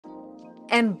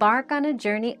Embark on a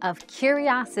journey of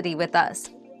curiosity with us.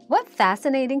 What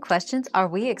fascinating questions are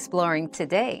we exploring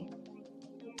today?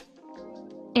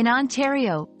 In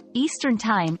Ontario, Eastern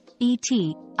Time, ET,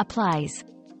 applies.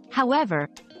 However,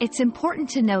 it's important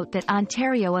to note that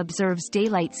Ontario observes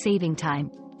Daylight Saving Time,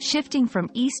 shifting from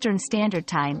Eastern Standard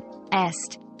Time,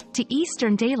 EST, to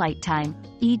Eastern Daylight Time,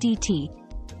 EDT.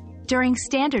 During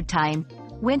Standard Time,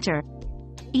 winter,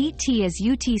 ET is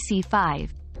UTC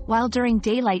 5, while during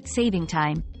Daylight Saving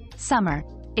Time, summer,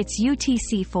 it's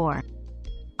UTC 4.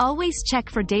 Always check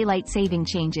for daylight saving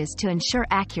changes to ensure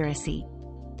accuracy.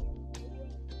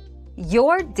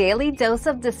 Your daily dose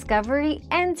of discovery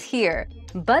ends here,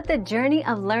 but the journey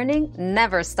of learning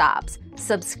never stops.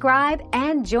 Subscribe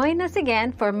and join us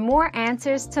again for more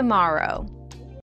answers tomorrow.